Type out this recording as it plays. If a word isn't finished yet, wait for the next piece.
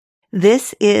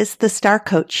This is the Star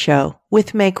Coach Show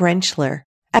with Meg Rentschler,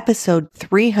 episode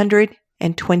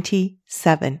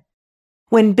 327.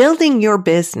 When building your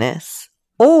business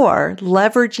or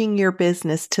leveraging your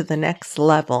business to the next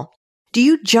level, do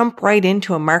you jump right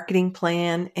into a marketing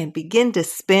plan and begin to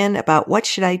spin about what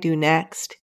should I do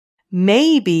next?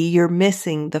 Maybe you're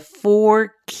missing the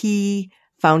 4 key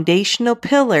foundational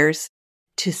pillars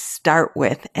to start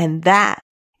with, and that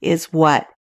is what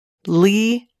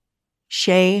Lee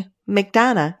Shea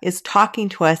McDonough is talking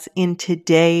to us in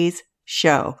today's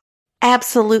show.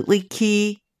 Absolutely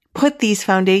key. Put these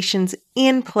foundations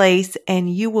in place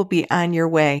and you will be on your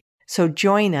way. So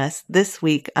join us this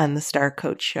week on the Star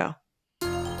Coach Show.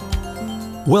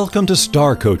 Welcome to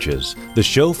Star Coaches, the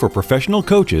show for professional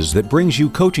coaches that brings you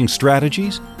coaching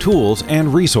strategies, tools,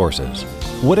 and resources.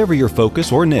 Whatever your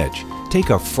focus or niche, take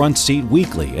a front seat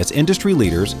weekly as industry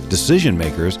leaders, decision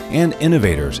makers, and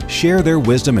innovators share their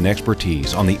wisdom and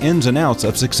expertise on the ins and outs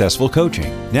of successful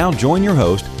coaching. Now join your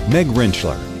host, Meg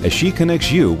Rentschler, as she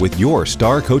connects you with your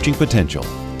star coaching potential.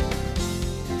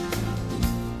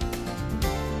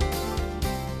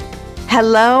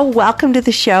 Hello, welcome to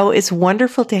the show. It's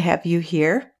wonderful to have you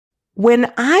here.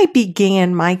 When I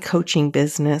began my coaching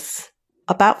business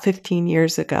about 15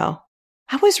 years ago,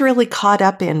 I was really caught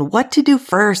up in what to do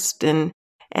first and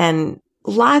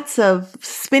lots of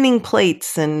spinning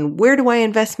plates and where do I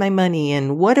invest my money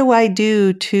and what do I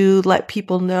do to let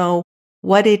people know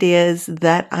what it is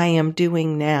that I am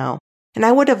doing now. And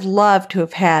I would have loved to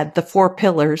have had the 4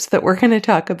 pillars that we're going to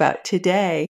talk about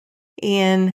today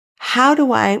in how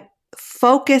do I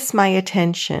focus my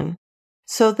attention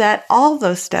so that all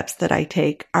those steps that I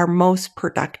take are most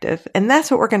productive. And that's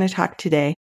what we're going to talk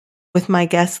today with my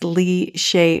guest, Lee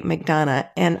Shea McDonough.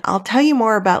 And I'll tell you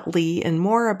more about Lee and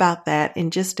more about that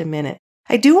in just a minute.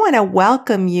 I do want to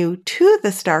welcome you to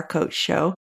the Star Coach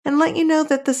Show and let you know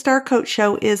that the Star Coach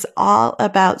Show is all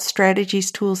about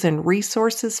strategies, tools, and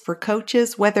resources for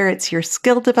coaches, whether it's your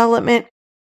skill development,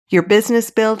 your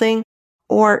business building,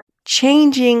 or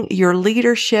changing your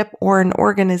leadership or an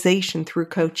organization through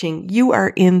coaching. You are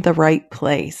in the right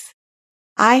place.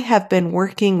 I have been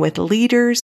working with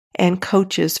leaders and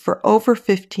coaches for over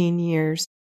 15 years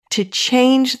to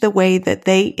change the way that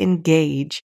they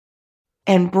engage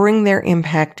and bring their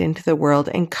impact into the world.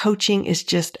 And coaching is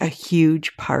just a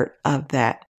huge part of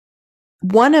that.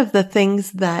 One of the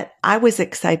things that I was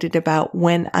excited about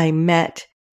when I met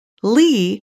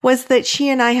Lee was that she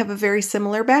and I have a very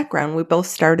similar background. We both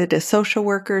started as social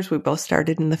workers. We both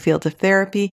started in the field of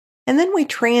therapy, and then we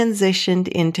transitioned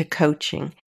into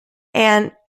coaching.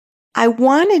 And I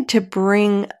wanted to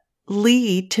bring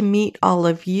Lee to meet all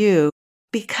of you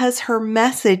because her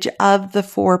message of the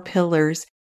 4 pillars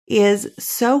is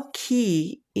so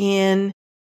key in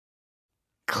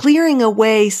clearing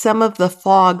away some of the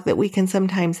fog that we can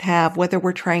sometimes have, whether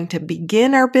we're trying to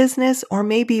begin our business or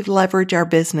maybe leverage our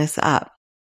business up.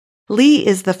 Lee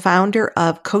is the founder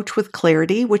of Coach with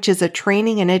Clarity, which is a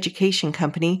training and education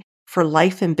company for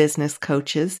life and business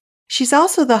coaches. She's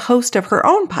also the host of her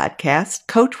own podcast,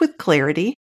 Coach with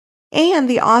Clarity, and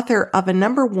the author of a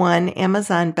 #1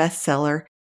 Amazon bestseller,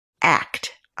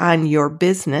 Act on Your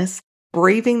Business,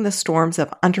 Braving the Storms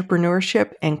of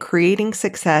Entrepreneurship and Creating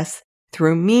Success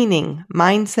Through Meaning,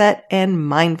 Mindset, and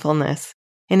Mindfulness.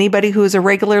 Anybody who's a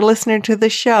regular listener to the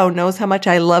show knows how much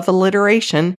I love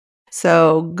alliteration.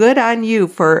 So good on you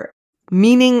for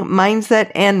meaning,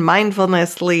 mindset, and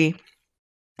mindfulness, Lee.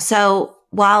 So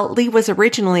while Lee was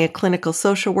originally a clinical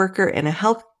social worker and a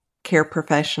healthcare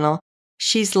professional,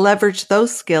 she's leveraged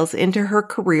those skills into her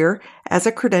career as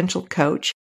a credentialed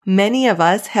coach. Many of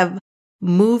us have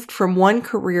moved from one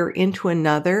career into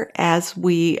another as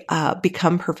we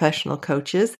become professional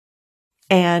coaches.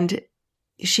 And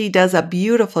she does a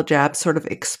beautiful job sort of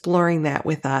exploring that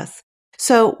with us.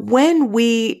 So when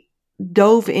we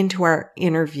dove into our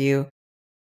interview,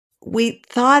 we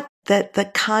thought that the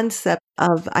concept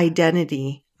of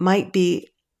identity might be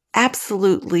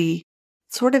absolutely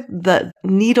sort of the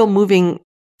needle moving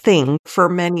thing for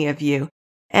many of you.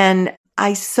 And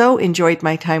I so enjoyed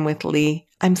my time with Lee.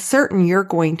 I'm certain you're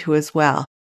going to as well.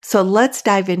 So let's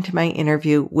dive into my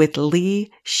interview with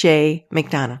Lee Shea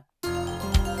McDonough.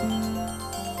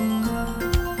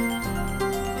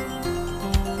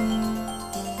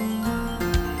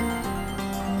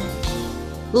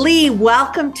 Lee,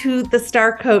 welcome to the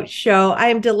Star Coach Show. I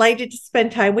am delighted to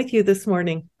spend time with you this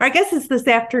morning. I guess it's this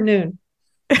afternoon.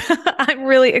 I'm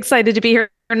really excited to be here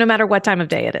no matter what time of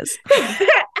day it is.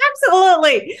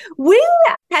 Absolutely. We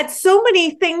had so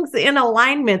many things in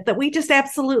alignment that we just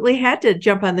absolutely had to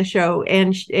jump on the show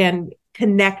and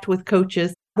connect with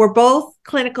coaches. We're both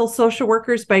clinical social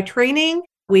workers by training.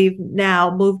 We've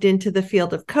now moved into the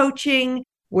field of coaching.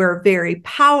 We're very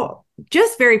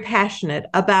passionate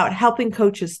about helping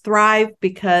coaches thrive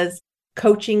because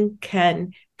coaching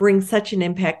can bring such an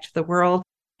impact to the world.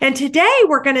 And today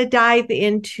we're going to dive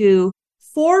into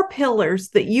 4 pillars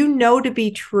that you know to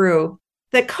be true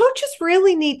that coaches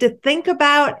really need to think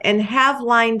about and have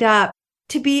lined up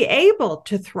to be able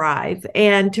to thrive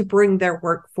and to bring their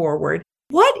work forward.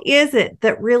 What is it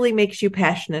that really makes you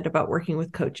passionate about working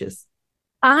with coaches?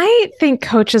 I think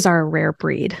coaches are a rare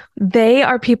breed. They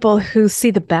are people who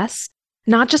see the best,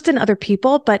 not just in other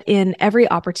people, but in every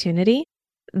opportunity.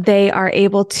 They are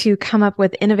able to come up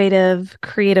with innovative,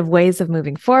 creative ways of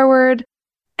moving forward.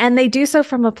 And they do so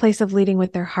from a place of leading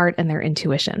with their heart and their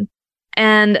intuition.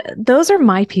 And those are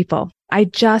my people. I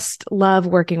just love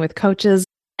working with coaches.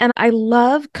 And I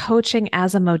love coaching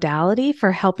as a modality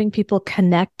for helping people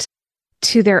connect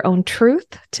to their own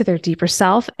truth, to their deeper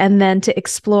self, and then to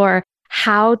explore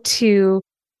how to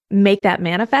make that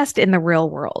manifest in the real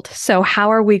world. So how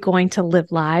are we going to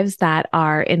live lives that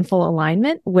are in full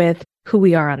alignment with who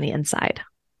we are on the inside?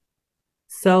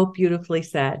 So beautifully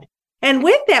said. And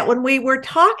with that, when we were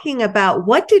talking about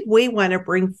what did we want to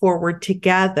bring forward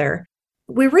together,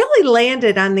 we really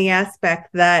landed on the aspect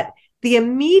that the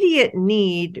immediate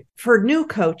need for new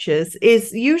coaches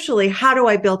is usually, how do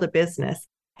I build a business?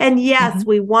 And yes,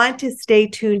 we want to stay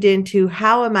tuned into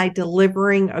how am I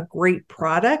delivering a great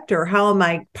product, or how am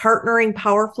I partnering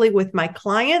powerfully with my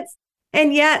clients?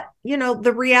 And yet,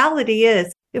 the reality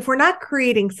is, if we're not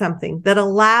creating something that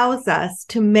allows us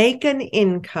to make an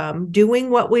income doing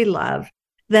what we love,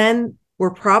 then we're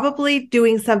probably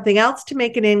doing something else to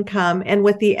make an income. And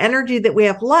with the energy that we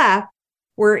have left,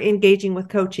 we're engaging with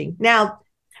coaching. Now,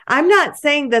 I'm not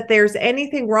saying that there's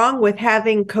anything wrong with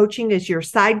having coaching as your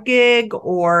side gig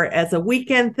or as a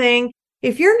weekend thing.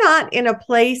 If you're not in a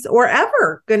place, or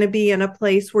ever going to be in a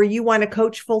place, where you want to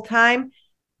coach full time,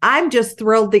 I'm just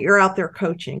thrilled that you're out there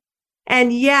coaching.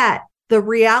 And yet, the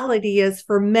reality is,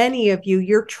 for many of you,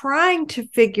 you're trying to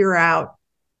figure out,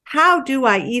 how do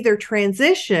I either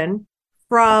transition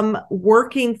from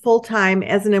working full-time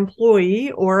as an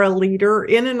employee or a leader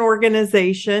in an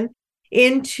organization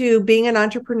into being an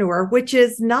entrepreneur, which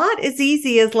is not as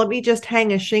easy as let me just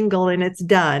hang a shingle and it's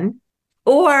done.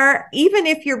 Or even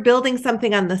if you're building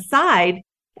something on the side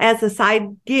as a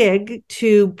side gig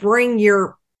to bring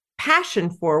your passion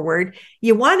forward,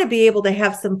 you want to be able to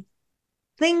have some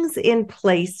things in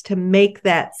place to make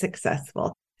that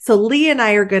successful. So Lee and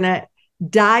I are going to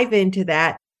dive into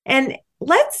that. And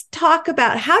let's talk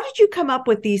about, how did you come up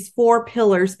with these 4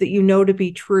 pillars that you know to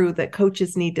be true that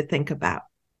coaches need to think about?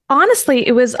 Honestly,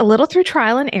 it was a little through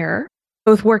trial and error,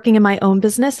 both working in my own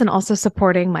business and also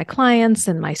supporting my clients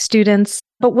and my students.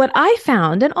 But what I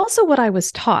found, and also what I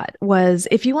was taught, was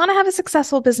if you want to have a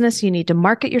successful business, you need to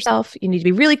market yourself. You need to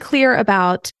be really clear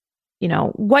about,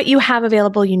 what you have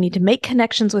available. You need to make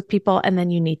connections with people, and then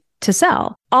you need to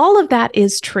sell. All of that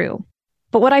is true.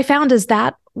 But what I found is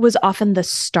that was often the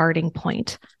starting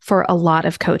point for a lot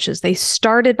of coaches. They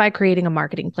started by creating a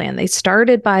marketing plan. They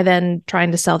started by then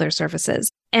trying to sell their services.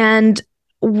 And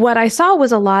what I saw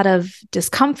was a lot of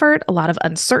discomfort, a lot of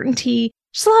uncertainty,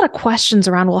 just a lot of questions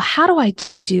around, well, how do I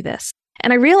do this?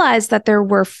 And I realized that there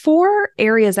were 4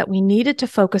 areas that we needed to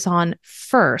focus on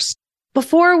first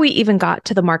before we even got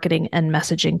to the marketing and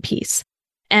messaging piece.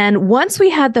 And once we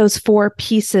had those 4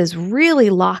 pieces really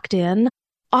locked in,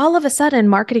 all of a sudden,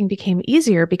 marketing became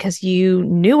easier because you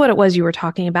knew what it was you were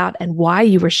talking about and why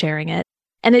you were sharing it.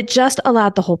 And it just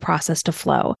allowed the whole process to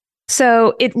flow.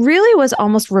 So it really was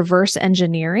almost reverse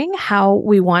engineering how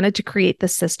we wanted to create the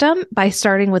system by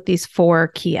starting with these 4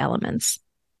 key elements.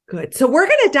 Good. So we're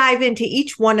going to dive into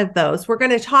each one of those. We're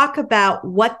going to talk about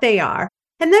what they are.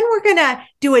 And then we're going to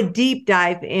do a deep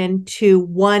dive into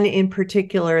one in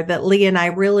particular that Lee and I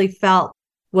really felt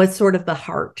was sort of the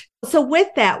heart. So with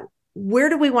that, where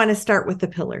do we want to start with the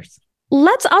pillars?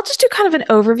 I'll just do kind of an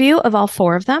overview of all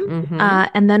 4 of them.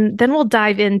 And then we'll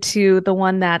dive into the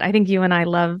one that I think you and I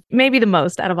love maybe the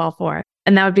most out of all 4.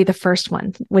 And that would be the first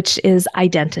one, which is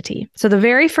identity. So the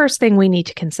very first thing we need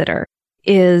to consider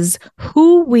is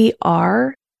who we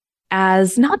are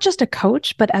as not just a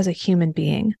coach, but as a human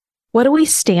being. What do we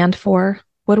stand for?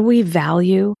 What do we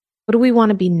value? What do we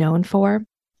want to be known for?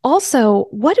 Also,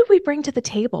 what do we bring to the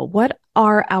table? What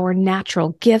are our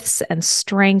natural gifts and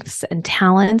strengths and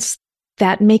talents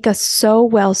that make us so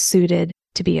well suited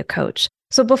to be a coach?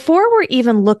 So before we're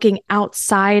even looking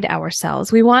outside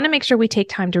ourselves, we want to make sure we take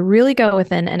time to really go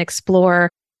within and explore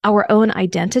our own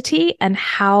identity and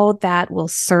how that will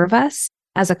serve us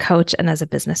as a coach and as a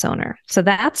business owner. So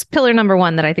that's pillar number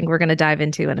one that I think we're going to dive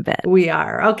into in a bit. We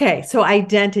are. Okay. So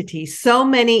identity, so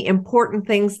many important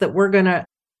things that we're going to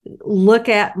look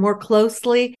at more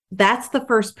closely. That's the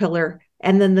first pillar.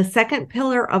 And then the second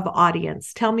pillar of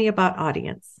audience. Tell me about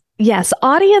audience. Yes,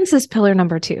 audience is pillar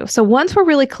number two. So once we're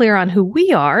really clear on who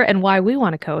we are and why we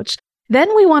want to coach,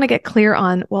 then we want to get clear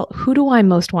on, well, who do I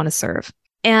most want to serve?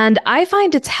 And I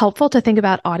find it's helpful to think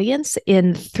about audience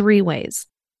in three ways.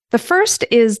 The first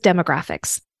is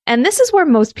demographics. And this is where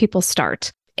most people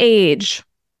start. Age,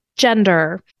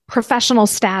 gender, professional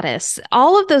status,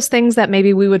 all of those things that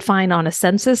maybe we would find on a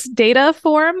census data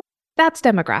form, that's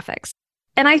demographics.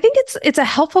 And I think it's a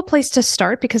helpful place to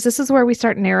start because this is where we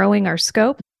start narrowing our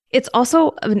scope. It's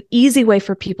also an easy way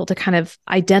for people to kind of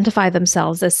identify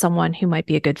themselves as someone who might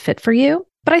be a good fit for you.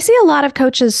 But I see a lot of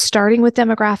coaches starting with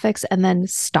demographics and then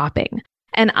stopping.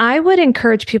 And I would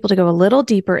encourage people to go a little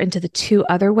deeper into the two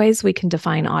other ways we can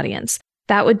define audience.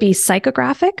 That would be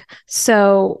psychographic.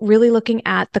 So really looking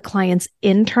at the client's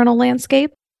internal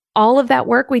landscape. All of that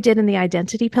work we did in the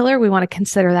identity pillar, we want to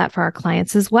consider that for our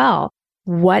clients as well.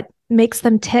 What makes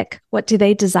them tick? What do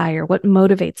they desire? What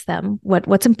motivates them?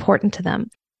 What's important to them?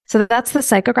 So that's the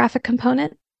psychographic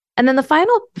component. And then the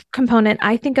final component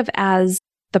I think of as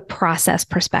the process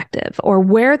perspective or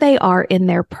where they are in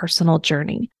their personal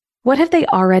journey. What have they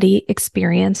already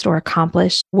experienced or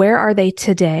accomplished? Where are they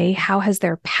today? How has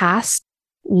their past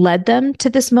led them to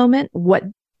this moment? What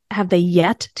have they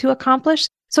yet to accomplish?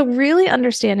 So really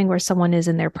understanding where someone is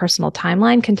in their personal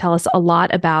timeline can tell us a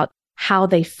lot about how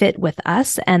they fit with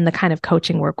us and the kind of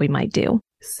coaching work we might do.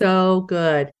 So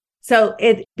good. So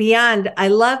I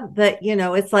love that,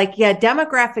 it's like,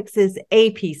 demographics is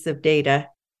a piece of data.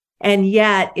 And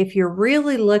yet, if you're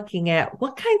really looking at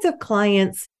what kinds of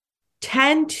clients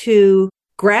tend to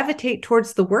gravitate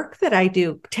towards the work that I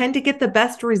do, tend to get the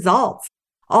best results,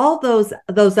 all those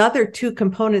other two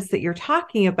components that you're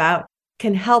talking about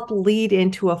can help lead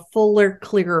into a fuller,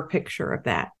 clearer picture of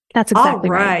that. That's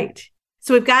exactly right.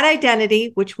 So we've got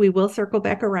identity, which we will circle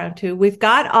back around to. We've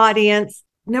got audience.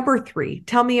 Number 3.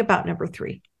 Tell me about number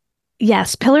 3.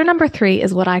 Yes. Pillar number 3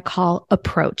 is what I call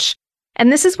approach.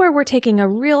 And this is where we're taking a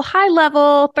real high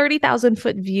level, 30,000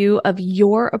 foot view of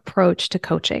your approach to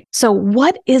coaching. So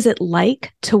what is it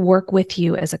like to work with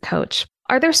you as a coach?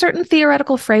 Are there certain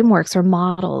theoretical frameworks or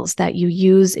models that you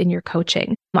use in your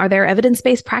coaching? Are there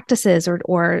evidence-based practices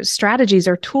or strategies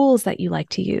or tools that you like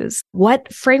to use?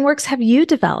 What frameworks have you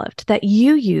developed that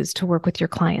you use to work with your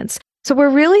clients? So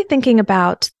we're really thinking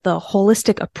about the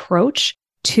holistic approach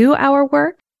to our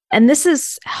work. And this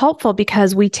is helpful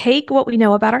because we take what we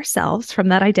know about ourselves from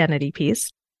that identity piece.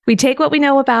 We take what we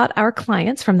know about our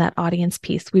clients from that audience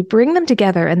piece. We bring them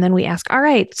together and then we ask, all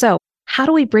right, so how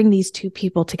do we bring these two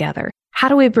people together? How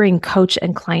do we bring coach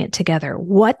and client together?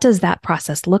 What does that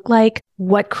process look like?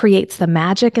 What creates the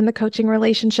magic in the coaching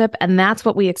relationship? And that's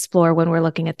what we explore when we're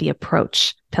looking at the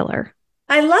approach pillar.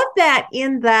 I love that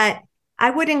in that I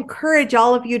would encourage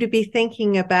all of you to be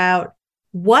thinking about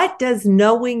what does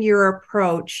knowing your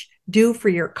approach do for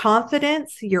your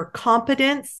confidence, your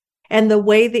competence, and the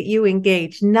way that you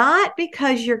engage? Not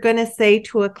because you're going to say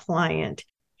to a client,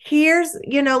 here's,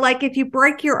 like if you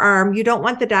break your arm, you don't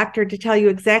want the doctor to tell you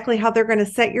exactly how they're going to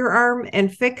set your arm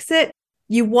and fix it.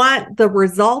 You want the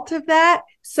result of that.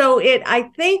 So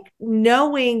I think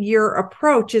knowing your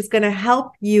approach is going to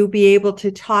help you be able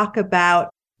to talk about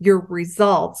your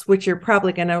results, which you're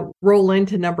probably going to roll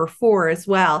into number 4 as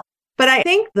well. But I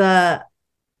think the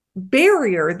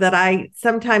barrier that I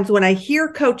sometimes, when I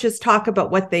hear coaches talk about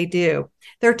what they do,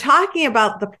 they're talking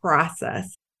about the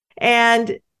process.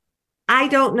 And I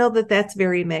don't know that that's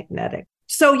very magnetic.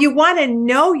 So you want to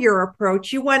know your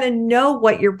approach. You want to know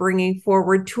what you're bringing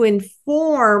forward to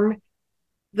inform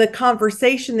the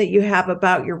conversation that you have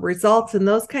about your results and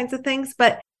those kinds of things.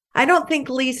 But I don't think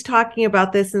Lee's talking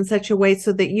about this in such a way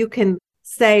so that you can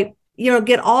say,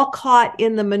 get all caught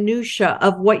in the minutia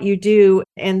of what you do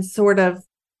and sort of,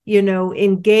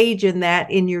 engage in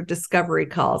that in your discovery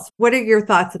calls. What are your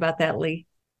thoughts about that, Lee?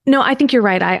 No, I think you're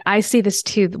right. I see this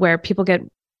too, where people get a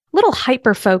little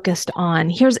hyper-focused on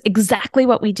here's exactly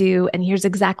what we do and here's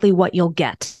exactly what you'll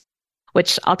get,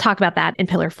 which I'll talk about that in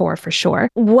pillar 4 for sure.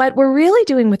 What we're really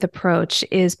doing with approach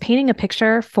is painting a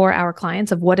picture for our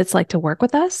clients of what it's like to work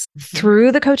with us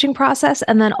through the coaching process,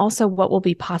 and then also what will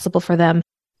be possible for them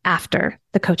after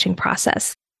the coaching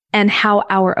process and how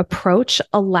our approach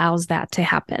allows that to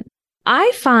happen.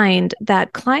 I find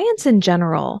that clients in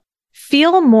general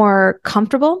feel more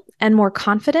comfortable and more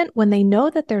confident when they know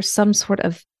that there's some sort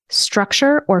of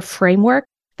structure or framework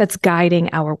that's guiding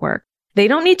our work. They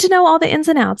don't need to know all the ins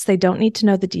and outs. They don't need to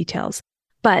know the details.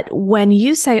 But when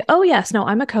you say, oh, yes, no,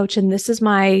 I'm a coach and this is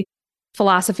my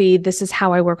philosophy, this is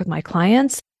how I work with my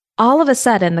clients, all of a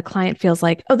sudden the client feels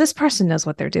like, oh, this person knows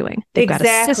what they're doing. They've got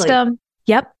a system.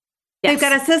 Yep. They've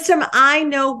got a system. I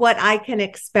know what I can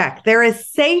expect. There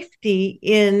is safety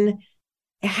in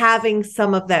having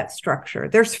some of that structure.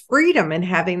 There's freedom in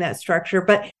having that structure,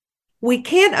 but we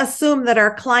can't assume that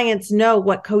our clients know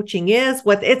what coaching is.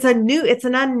 It's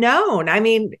an unknown. I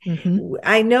mean,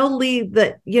 I know, Lee,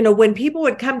 that, when people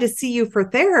would come to see you for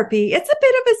therapy, it's a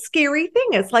bit of a scary thing.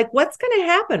 It's like, what's going to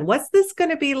happen? What's this going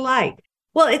to be like?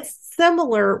 Well, it's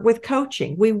similar with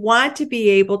coaching. We want to be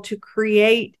able to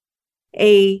create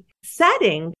a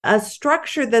setting, a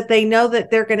structure that they know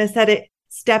that they're going to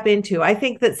step into. I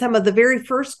think that some of the very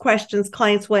first questions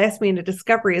clients will ask me in a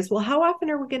discovery is, well, how often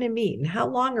are we going to meet? And how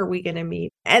long are we going to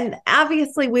meet? And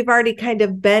obviously, we've already kind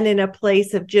of been in a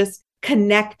place of just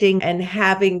connecting and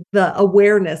having the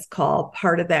awareness call,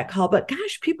 part of that call. But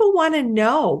gosh, people want to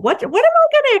know, what am I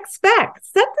going to expect?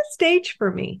 Set the stage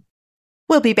for me.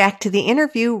 We'll be back to the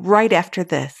interview right after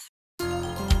this.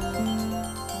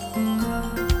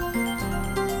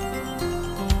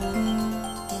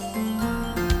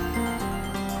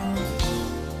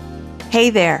 Hey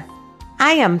there.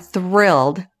 I am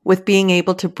thrilled with being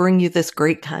able to bring you this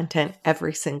great content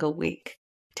every single week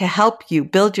to help you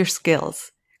build your skills,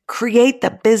 create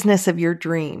the business of your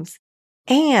dreams,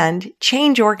 and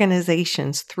change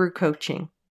organizations through coaching.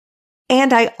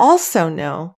 And I also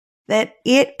know that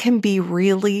it can be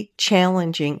really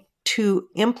challenging to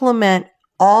implement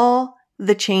all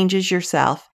the changes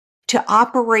yourself, to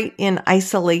operate in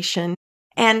isolation,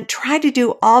 and try to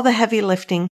do all the heavy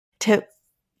lifting to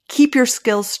keep your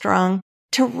skills strong,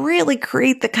 to really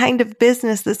create the kind of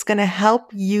business that's going to help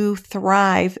you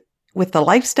thrive with the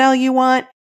lifestyle you want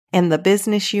and the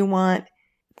business you want.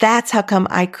 That's how come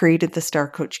I created the Star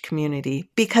Coach community,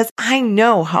 because I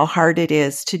know how hard it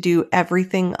is to do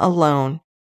everything alone.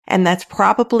 And that's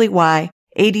probably why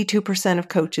 82% of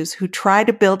coaches who try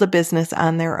to build a business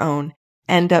on their own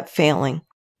end up failing.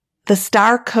 The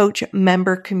Star Coach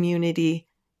member community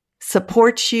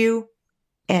supports you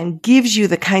and gives you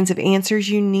the kinds of answers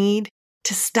you need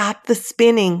to stop the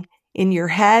spinning in your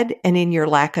head and in your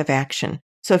lack of action.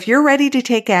 So if you're ready to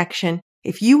take action,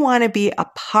 if you want to be a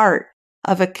part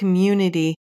of a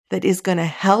community that is going to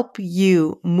help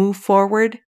you move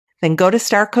forward, then go to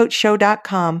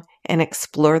starcoachshow.com and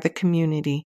explore the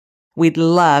community. We'd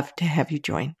love to have you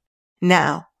join.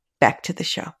 Now, back to the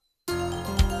show.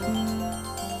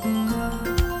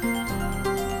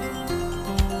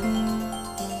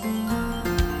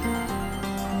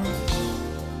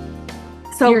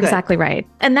 You're exactly right.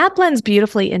 And that blends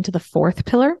beautifully into the fourth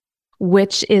pillar,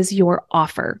 which is your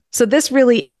offer. So this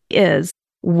really is,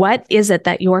 what is it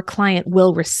that your client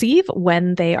will receive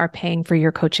when they are paying for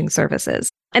your coaching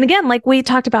services? And again, like we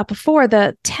talked about before,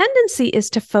 the tendency is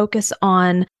to focus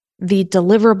on the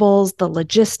deliverables, the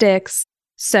logistics.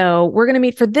 So we're going to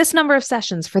meet for this number of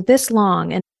sessions for this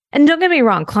long. And don't get me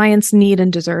wrong, clients need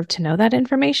and deserve to know that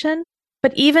information.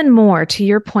 But even more, to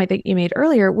your point that you made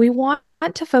earlier, we want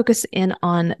to focus in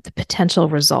on the potential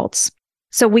results.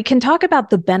 So we can talk about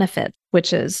the benefit,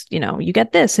 which is, you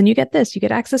get this and you get this, you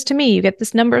get access to me, you get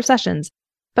this number of sessions.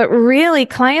 But really,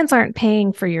 clients aren't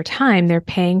paying for your time, they're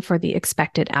paying for the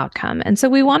expected outcome. And so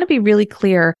we want to be really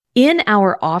clear in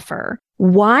our offer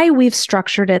why we've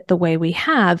structured it the way we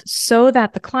have so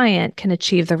that the client can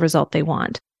achieve the result they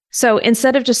want. So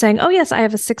instead of just saying, oh yes, I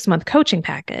have a 6-month coaching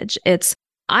package,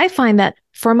 I find that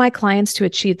for my clients to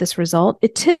achieve this result,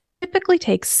 it typically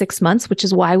takes 6 months, which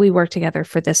is why we work together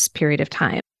for this period of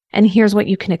time. And here's what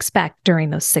you can expect during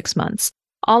those 6 months.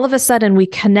 All of a sudden, we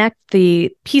connect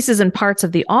the pieces and parts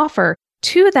of the offer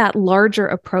to that larger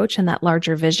approach and that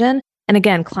larger vision. And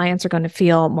again, clients are going to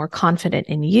feel more confident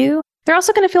in you. They're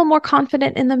also going to feel more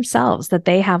confident in themselves that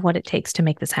they have what it takes to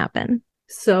make this happen.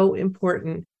 So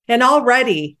important. And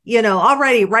already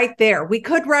right there, we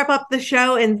could wrap up the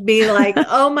show and be like,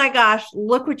 oh my gosh,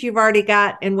 look what you've already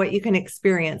got and what you can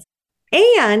experience.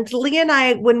 And Lee and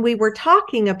I, when we were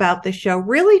talking about the show,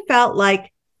 really felt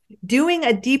like doing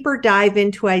a deeper dive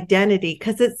into identity,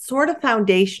 because it's sort of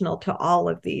foundational to all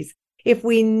of these. If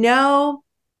we know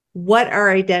what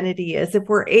our identity is, if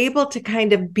we're able to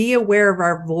kind of be aware of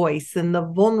our voice and the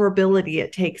vulnerability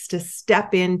it takes to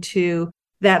step into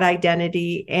that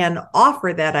identity and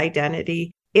offer that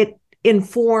identity, it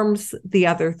informs the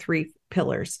other 3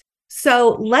 pillars.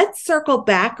 So let's circle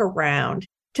back around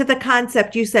to the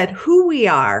concept you said, who we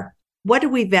are, what do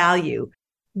we value,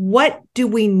 what do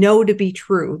we know to be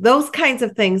true, those kinds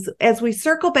of things. As we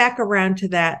circle back around to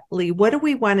that, Lee, what do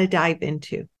we want to dive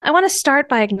into? I want to start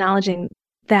by acknowledging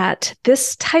that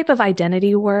this type of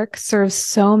identity work serves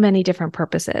so many different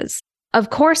purposes. Of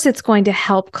course, it's going to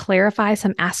help clarify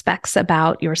some aspects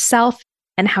about yourself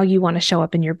and how you want to show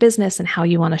up in your business and how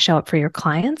you want to show up for your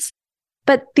clients.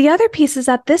 But the other piece is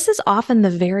that this is often the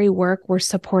very work we're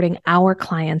supporting our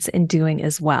clients in doing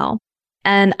as well.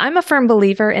 And I'm a firm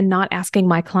believer in not asking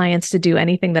my clients to do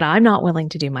anything that I'm not willing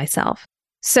to do myself.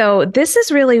 So this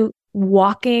is really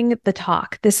walking the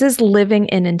talk. This is living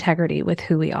in integrity with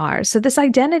who we are. So this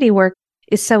identity work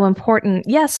is so important,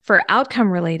 yes, for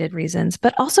outcome-related reasons,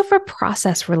 but also for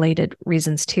process-related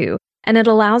reasons too. And it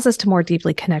allows us to more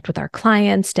deeply connect with our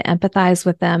clients, to empathize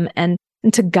with them, and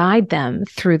to guide them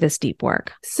through this deep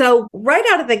work. So right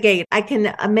out of the gate, I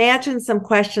can imagine some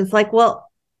questions like, well,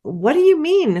 what do you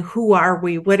mean? Who are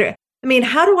we?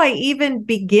 How do I even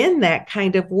begin that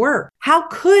kind of work? How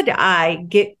could I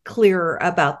get clearer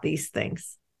about these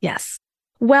things? Yes.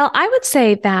 Well, I would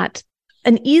say that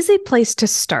an easy place to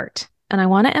start, and I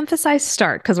want to emphasize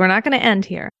start because we're not going to end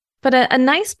here, but a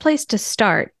nice place to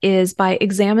start is by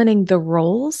examining the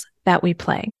roles that we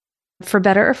play. For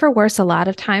better or for worse, a lot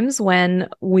of times when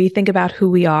we think about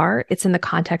who we are, it's in the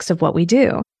context of what we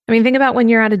do. Think about when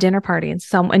you're at a dinner party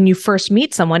and you first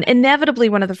meet someone, inevitably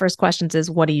one of the first questions is,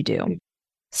 what do you do?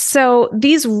 So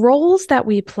these roles that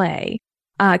we play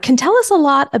can tell us a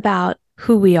lot about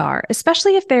who we are,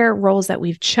 especially if they're roles that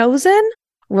we've chosen,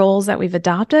 roles that we've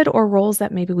adopted, or roles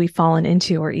that maybe we've fallen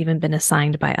into or even been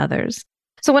assigned by others.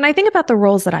 So when I think about the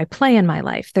roles that I play in my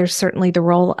life, there's certainly the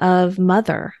role of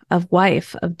mother, of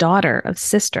wife, of daughter, of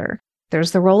sister.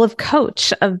 There's the role of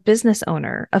coach, of business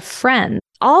owner, of friend,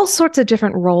 all sorts of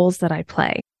different roles that I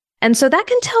play. And so that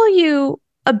can tell you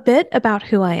a bit about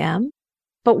who I am.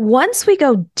 But once we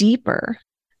go deeper,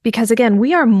 because again,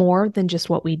 we are more than just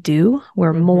what we do,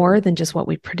 we're more than just what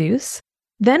we produce,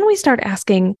 then we start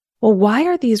asking, well, why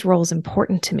are these roles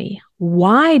important to me?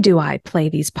 Why do I play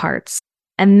these parts?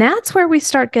 And that's where we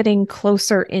start getting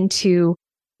closer into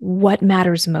what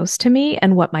matters most to me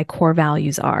and what my core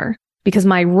values are. Because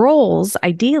my roles,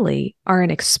 ideally, are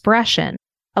an expression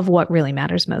of what really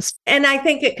matters most. And I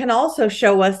think it can also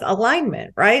show us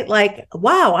alignment, right? Like,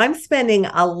 wow, I'm spending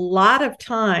a lot of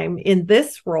time in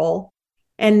this role.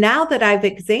 And now that I've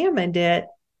examined it,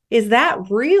 is that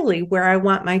really where I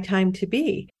want my time to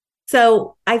be?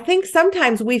 So I think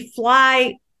sometimes we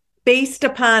fly based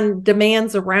upon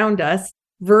demands around us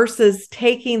versus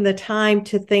taking the time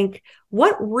to think,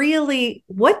 what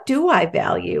do I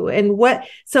value? And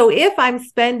so if I'm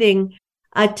spending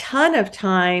a ton of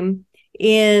time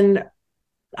in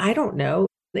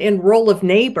role of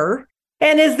neighbor,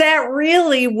 and is that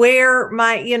really where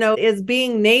is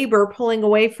being neighbor pulling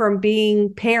away from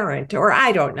being parent? Or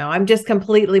I don't know, I'm just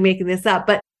completely making this up.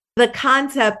 But the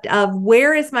concept of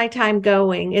where is my time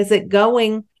going? Is it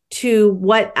going to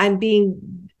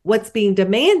what's being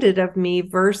demanded of me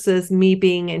versus me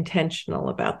being intentional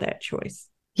about that choice?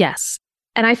 Yes.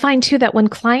 And I find too that when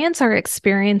clients are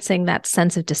experiencing that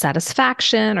sense of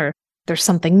dissatisfaction or there's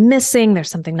something missing, there's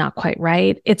something not quite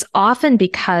right, it's often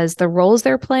because the roles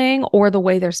they're playing or the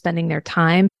way they're spending their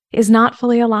time is not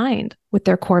fully aligned with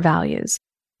their core values.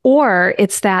 Or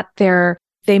it's that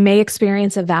they may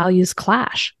experience a values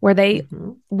clash where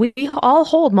we all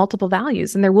hold multiple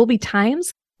values, and there will be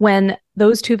times when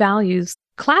those two values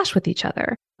clash with each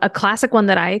other. A classic one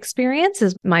that I experience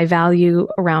is my value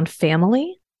around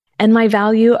family and my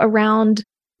value around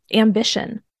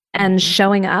ambition and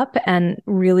showing up and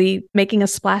really making a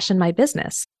splash in my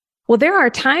business. Well, there are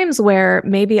times where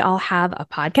maybe I'll have a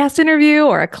podcast interview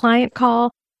or a client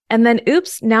call, and then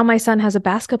oops, now my son has a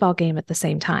basketball game at the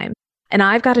same time. And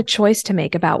I've got a choice to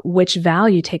make about which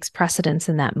value takes precedence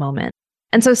in that moment.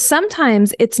 And so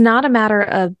sometimes it's not a matter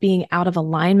of being out of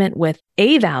alignment with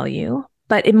a value,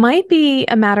 but it might be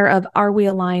a matter of, are we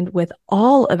aligned with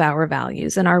all of our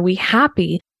values? And are we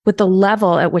happy with the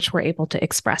level at which we're able to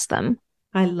express them?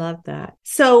 I love that.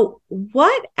 So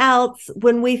what else,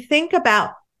 when we think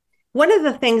about, one of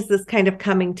the things that's kind of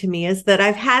coming to me is that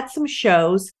I've had some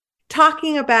shows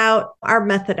talking about our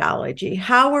methodology.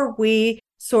 How are we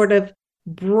sort of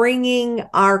bringing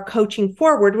our coaching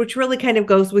forward, which really kind of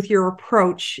goes with your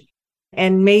approach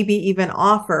and maybe even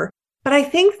offer. But I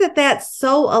think that that's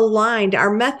so aligned.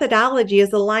 Our methodology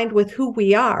is aligned with who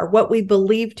we are, what we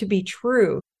believe to be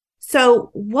true. So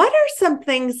what are some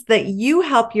things that you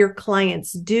help your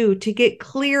clients do to get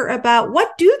clear about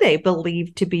what do they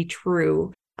believe to be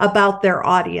true about their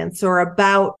audience or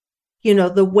about,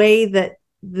 the way that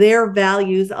their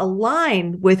values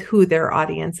align with who their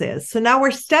audience is? So now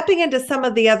we're stepping into some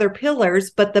of the other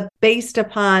pillars, but based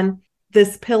upon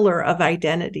this pillar of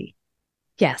identity.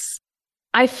 Yes.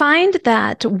 I find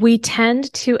that we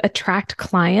tend to attract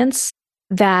clients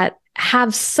that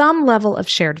have some level of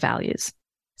shared values.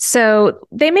 So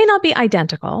they may not be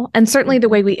identical, and certainly the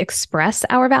way we express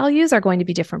our values are going to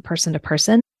be different person to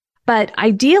person. But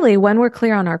ideally, when we're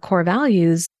clear on our core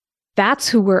values, that's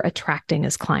who we're attracting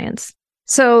as clients.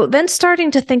 So then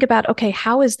starting to think about, okay,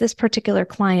 how is this particular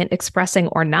client expressing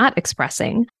or not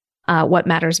expressing what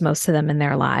matters most to them in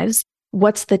their lives?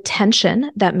 What's the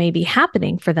tension that may be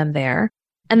happening for them there?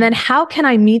 And then how can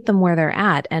I meet them where they're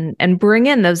at and bring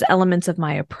in those elements of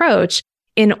my approach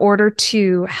in order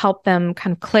to help them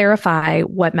kind of clarify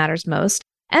what matters most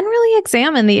and really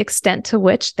examine the extent to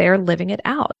which they're living it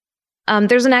out.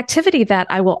 There's an activity that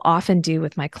I will often do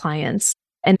with my clients,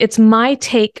 and it's my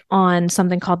take on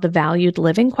something called the Valued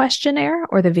Living Questionnaire,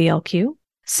 or the VLQ.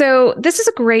 So this is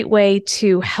a great way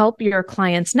to help your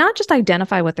clients not just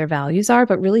identify what their values are,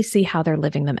 but really see how they're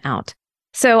living them out.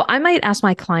 So I might ask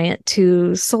my client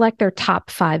to select their top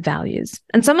 5 values.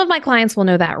 And some of my clients will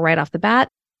know that right off the bat.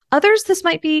 Others, this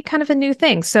might be kind of a new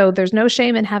thing. So there's no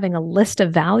shame in having a list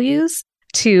of values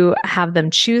to have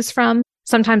them choose from.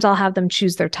 Sometimes I'll have them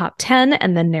choose their top 10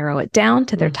 and then narrow it down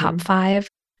to their top 5,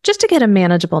 just to get a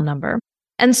manageable number.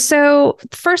 And so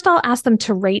first I'll ask them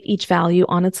to rate each value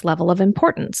on its level of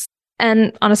importance.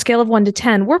 And on a scale of 1 to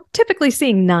 10, we're typically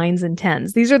seeing 9s and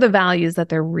 10s. These are the values that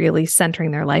they're really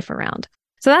centering their life around.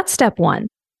 So that's step 1.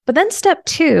 But then step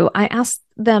 2, I ask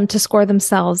them to score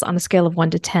themselves on a scale of 1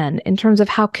 to 10 in terms of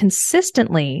how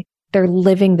consistently they're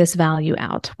living this value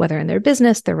out, whether in their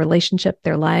business, their relationship,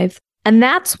 their life. And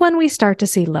that's when we start to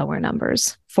see lower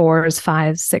numbers, 4s,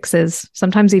 5s, 6s,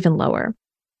 sometimes even lower.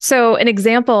 So an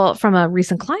example from a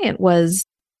recent client was,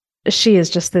 she is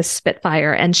just this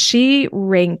spitfire, and she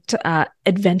ranked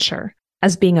adventure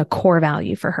as being a core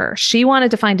value for her. She wanted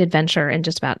to find adventure in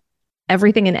just about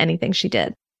everything and anything she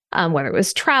did, whether it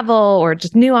was travel or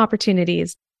just new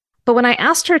opportunities. But when I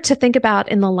asked her to think about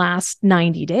in the last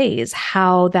 90 days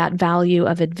how that value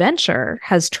of adventure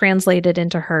has translated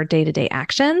into her day-to-day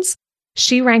actions,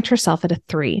 she ranked herself at a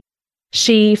 3.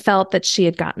 She felt that she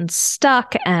had gotten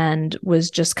stuck and was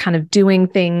just kind of doing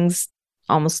things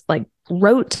almost like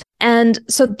rote. And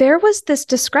so there was this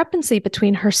discrepancy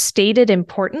between her stated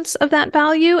importance of that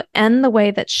value and the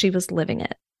way that she was living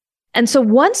it. And so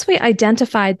once we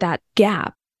identified that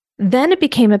gap, then it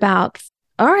became about,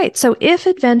 all right, so if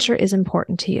adventure is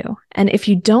important to you, and if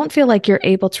you don't feel like you're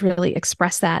able to really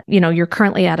express that, you're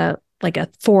currently at a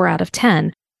 4 out of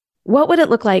 10, what would it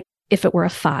look like if it were a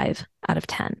 5 out of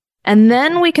 10? And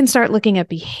then we can start looking at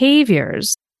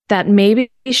behaviors that maybe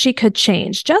she could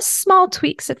change, just small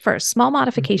tweaks at first, small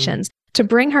modifications to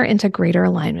bring her into greater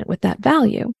alignment with that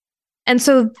value. And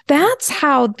so that's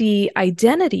how the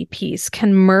identity piece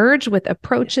can merge with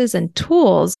approaches and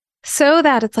tools so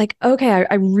that it's like, okay,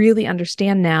 I really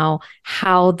understand now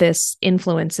how this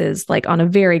influences like on a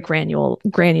very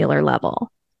granular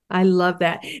level. I love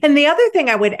that. And the other thing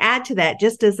I would add to that,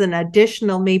 just as an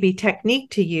additional maybe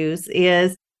technique to use,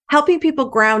 is helping people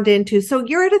ground into, so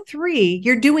you're at a 3,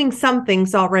 you're doing some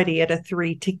things already at a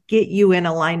 3 to get you in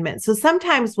alignment. So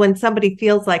sometimes when somebody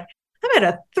feels like, I'm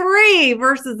at a 3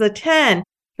 versus a 10,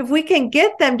 if we can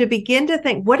get them to begin to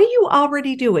think, what are you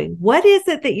already doing? What is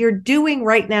it that you're doing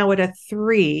right now at a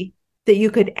 3 that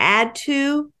you could add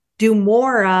to, do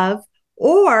more of,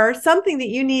 or something that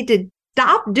you need to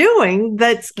stop doing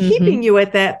that's keeping you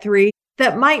at that 3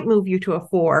 that might move you to a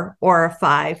 4 or a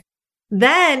 5.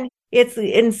 Then it's,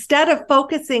 instead of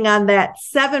focusing on that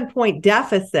 7-point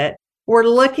deficit, we're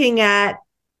looking at,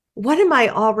 what am I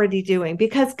already doing?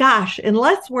 Because gosh,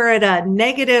 unless we're at a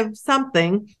negative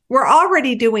something, we're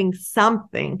already doing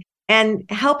something. And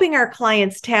helping our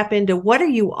clients tap into, what are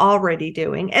you already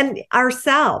doing? And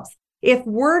ourselves, if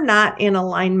we're not in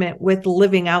alignment with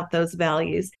living out those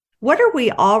values, what are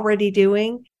we already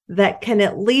doing that can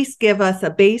at least give us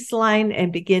a baseline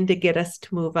and begin to get us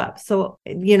to move up? So,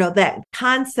 that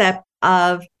concept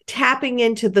of tapping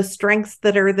into the strengths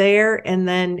that are there and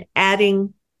then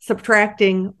adding,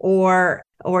 subtracting, or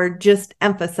just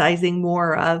emphasizing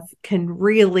more of, can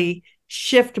really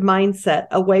shift mindset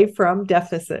away from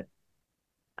deficit.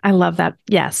 I love that.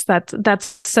 Yes,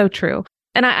 that's so true.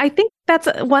 And I think that's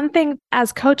one thing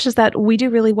as coaches that we do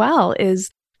really well is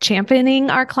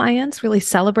championing our clients, really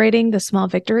celebrating the small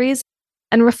victories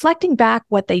and reflecting back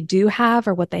what they do have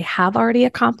or what they have already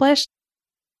accomplished.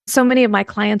 So many of my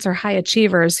clients are high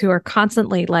achievers who are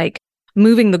constantly like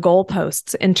moving the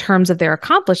goalposts in terms of their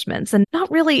accomplishments and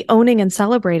not really owning and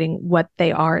celebrating what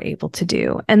they are able to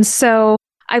do. And so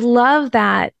I love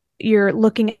that you're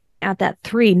looking at that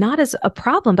 3, not as a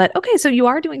problem, but okay, so you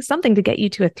are doing something to get you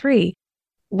to a 3.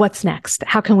 what's next?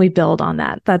 How can we build on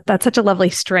that? That's such a lovely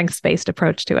strengths-based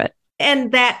approach to it.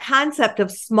 And that concept of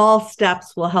small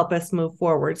steps will help us move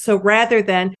forward. So rather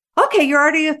than, okay, you're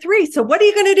already a 3. So what are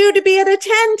you going to do to be at a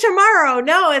 10 tomorrow?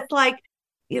 No, it's like,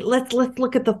 let's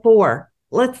look at the 4.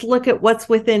 Let's look at what's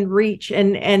within reach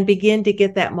and begin to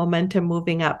get that momentum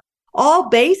moving up. All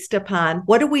based upon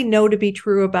what do we know to be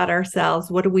true about ourselves?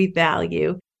 What do we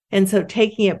value? And so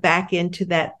taking it back into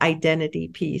that identity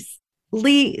piece.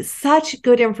 Lee, such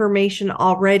good information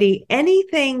already.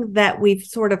 Anything that we've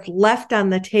sort of left on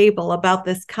the table about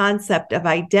this concept of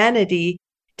identity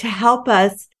to help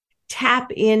us tap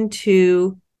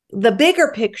into the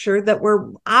bigger picture that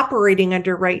we're operating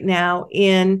under right now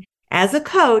in, as a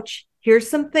coach, here's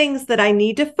some things that I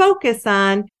need to focus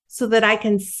on so that I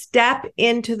can step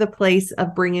into the place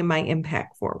of bringing my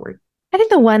impact forward. I think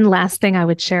the one last thing I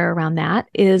would share around that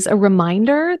is a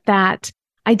reminder that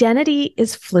identity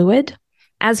is fluid.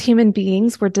 As human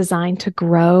beings, we're designed to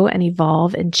grow and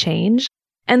evolve and change.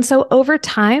 And so over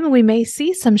time, we may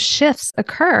see some shifts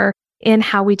occur in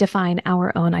how we define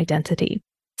our own identity.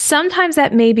 Sometimes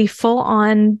that may be full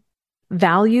on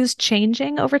values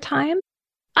changing over time.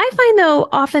 I find, though,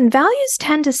 often values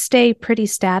tend to stay pretty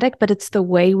static, but it's the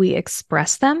way we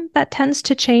express them that tends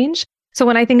to change. So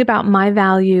when I think about my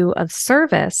value of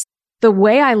service, the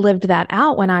way I lived that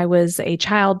out when I was a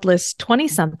childless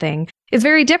 20-something is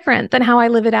very different than how I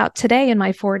live it out today in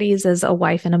my 40s as a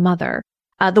wife and a mother.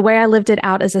 The way I lived it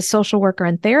out as a social worker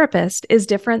and therapist is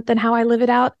different than how I live it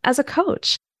out as a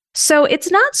coach. So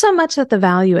it's not so much that the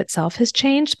value itself has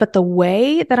changed, but the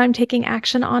way that I'm taking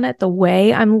action on it, the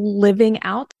way I'm living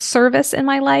out service in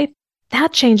my life,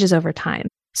 that changes over time.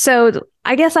 So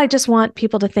I guess I just want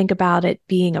people to think about it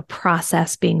being a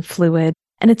process, being fluid.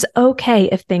 And it's okay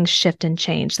if things shift and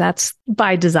change. That's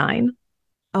by design.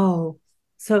 Oh,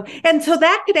 so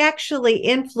that could actually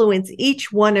influence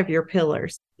each one of your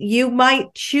pillars. You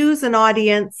might choose an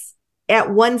audience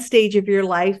at one stage of your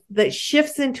life that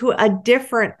shifts into a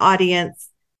different audience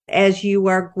as you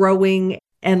are growing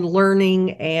and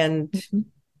learning and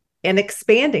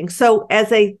expanding. So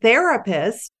as a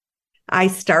therapist, I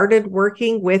started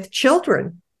working with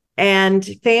children and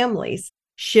families,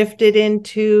 shifted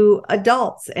into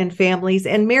adults and families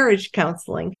and marriage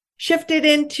counseling, shifted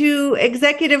into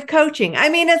executive coaching. I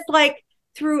mean, it's like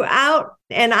throughout,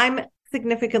 and I'm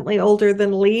significantly older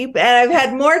than Lee, and I've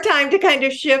had more time to kind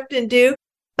of shift and do,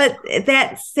 but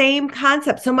that same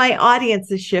concept. So my audience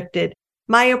has shifted,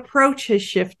 my approach has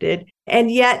shifted, and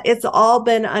yet it's all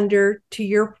been under, to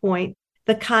your point,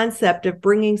 the concept of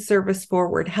bringing service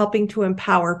forward, helping to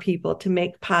empower people to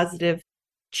make positive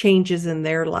changes in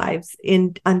their lives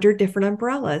under different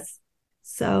umbrellas.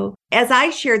 So as I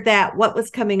shared that, what was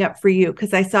coming up for you?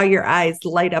 Because I saw your eyes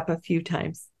light up a few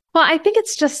times. Well, I think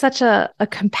it's just such a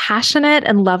compassionate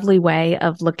and lovely way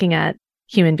of looking at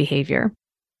human behavior,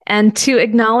 and to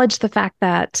acknowledge the fact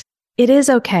that it is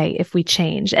okay if we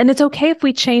change, and it's okay if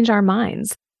we change our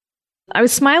minds. I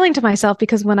was smiling to myself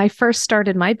because when I first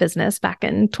started my business back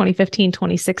in 2015,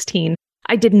 2016,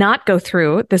 I did not go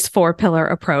through this 4-pillar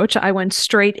approach. I went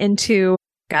straight into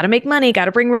got to make money, got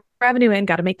to bring revenue in,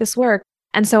 got to make this work.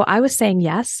 And so I was saying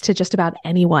yes to just about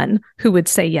anyone who would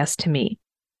say yes to me.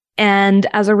 And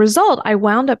as a result, I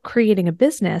wound up creating a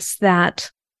business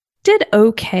that did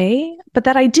okay, but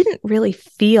that I didn't really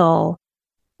feel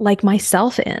like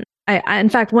myself in. In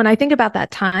fact, when I think about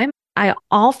that time, I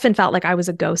often felt like I was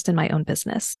a ghost in my own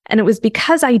business. And it was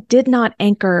because I did not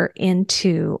anchor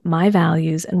into my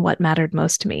values and what mattered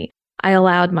most to me. I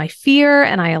allowed my fear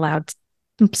and I allowed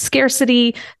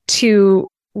scarcity to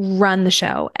run the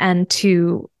show and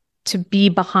to be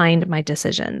behind my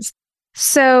decisions.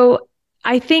 So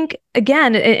I think,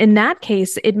 again, in that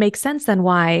case, it makes sense then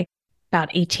why about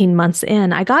 18 months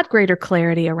in, I got greater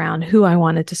clarity around who I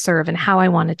wanted to serve and how I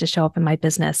wanted to show up in my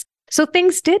business. So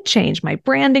things did change. My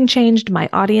branding changed, my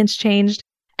audience changed.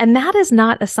 And that is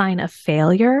not a sign of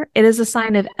failure. It is a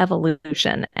sign of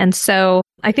evolution. And so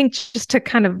I think just to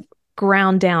kind of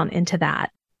ground down into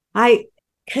that. I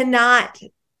cannot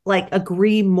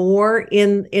agree more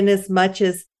in as much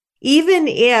as even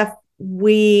if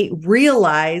we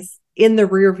realize in the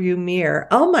rearview mirror,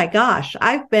 oh my gosh,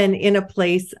 I've been in a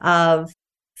place of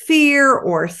fear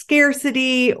or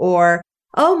scarcity, or,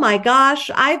 oh my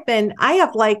gosh, I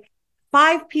have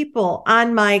 5 people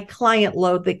on my client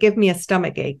load that give me a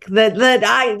stomach ache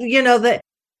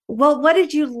well, what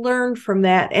did you learn from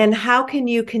that? And how can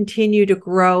you continue to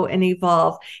grow and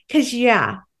evolve? Because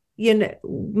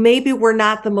maybe we're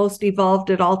not the most evolved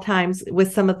at all times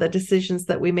with some of the decisions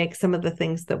that we make, some of the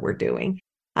things that we're doing.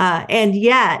 And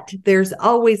yet there's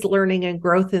always learning and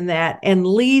growth in that. And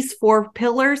Lee's 4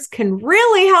 pillars can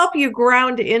really help you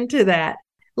ground into that.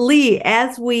 Lee,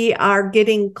 as we are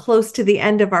getting close to the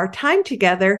end of our time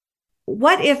together,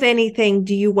 what, if anything,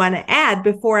 do you want to add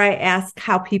before I ask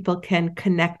how people can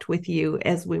connect with you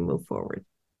as we move forward?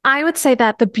 I would say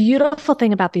that the beautiful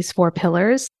thing about these 4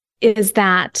 pillars is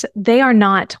that they are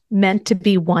not meant to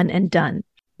be one and done.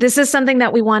 This is something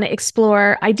that we want to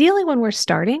explore, ideally when we're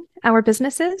starting our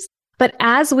businesses. But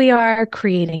as we are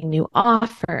creating new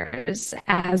offers,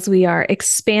 as we are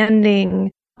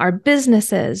expanding our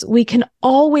businesses, we can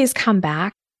always come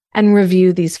back and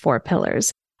review these 4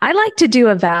 pillars. I like to do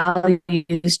a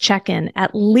values check-in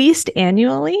at least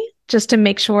annually, just to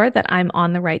make sure that I'm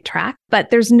on the right track.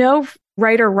 But there's no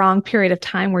right or wrong period of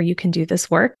time where you can do this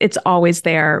work. It's always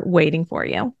there waiting for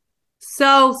you.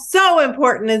 So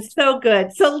important and so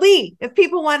good. So Lee, if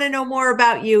people want to know more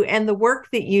about you and the work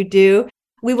that you do,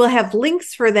 we will have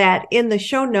links for that in the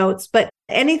show notes. But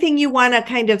anything you want to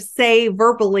kind of say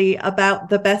verbally about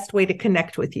the best way to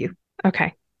connect with you?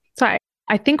 Okay. Sorry.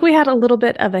 I think we had a little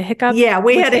bit of a hiccup. Yeah,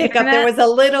 we had a hiccup. Internet. There was a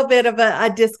little bit of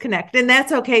a disconnect, and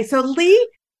that's okay. So Lee,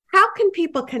 how can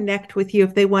people connect with you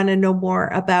if they want to know more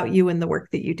about you and the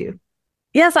work that you do?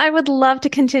 Yes, I would love to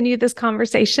continue this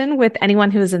conversation with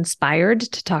anyone who is inspired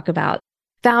to talk about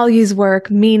values work,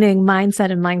 meaning,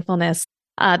 mindset, and mindfulness.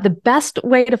 The best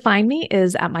way to find me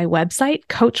is at my website,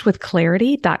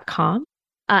 coachwithclarity.com.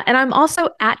 And I'm also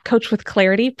at Coach with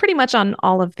Clarity pretty much on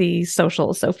all of the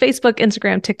socials. So Facebook,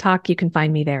 Instagram, TikTok, you can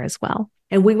find me there as well.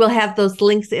 And we will have those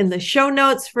links in the show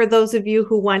notes for those of you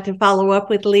who want to follow up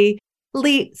with Lee.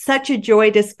 Lee, such a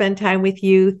joy to spend time with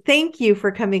you. Thank you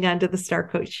for coming on to the Star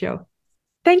Coach Show.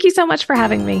 Thank you so much for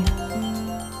having me.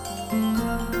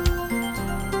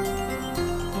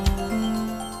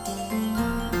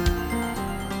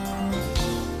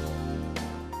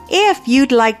 If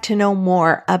you'd like to know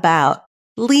more about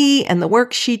Lee and the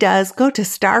work she does, go to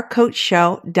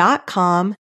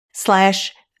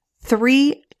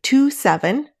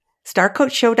starcoachshow.com/327,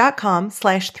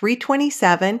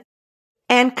 starcoachshow.com/327,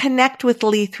 and connect with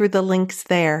Lee through the links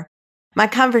there. My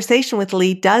conversation with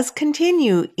Lee does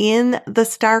continue in the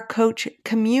Star Coach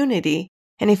community.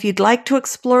 And if you'd like to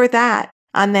explore that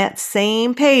on that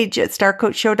same page at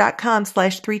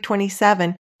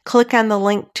starcoachshow.com/327, click on the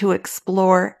link to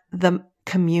explore the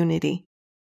community.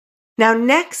 Now,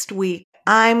 next week,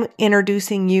 I'm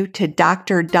introducing you to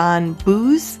Dr. Don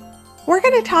Booz. We're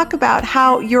going to talk about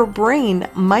how your brain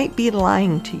might be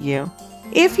lying to you.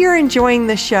 If you're enjoying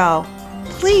the show,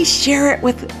 please share it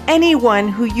with anyone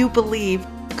who you believe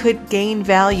could gain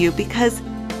value, because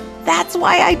that's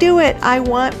why I do it. I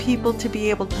want people to be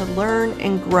able to learn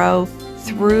and grow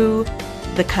through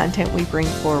the content we bring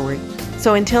forward.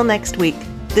 So until next week,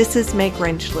 this is Meg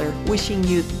Rentschler wishing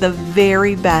you the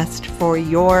very best for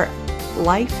your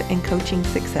life and coaching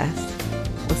success.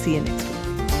 We'll see you next week.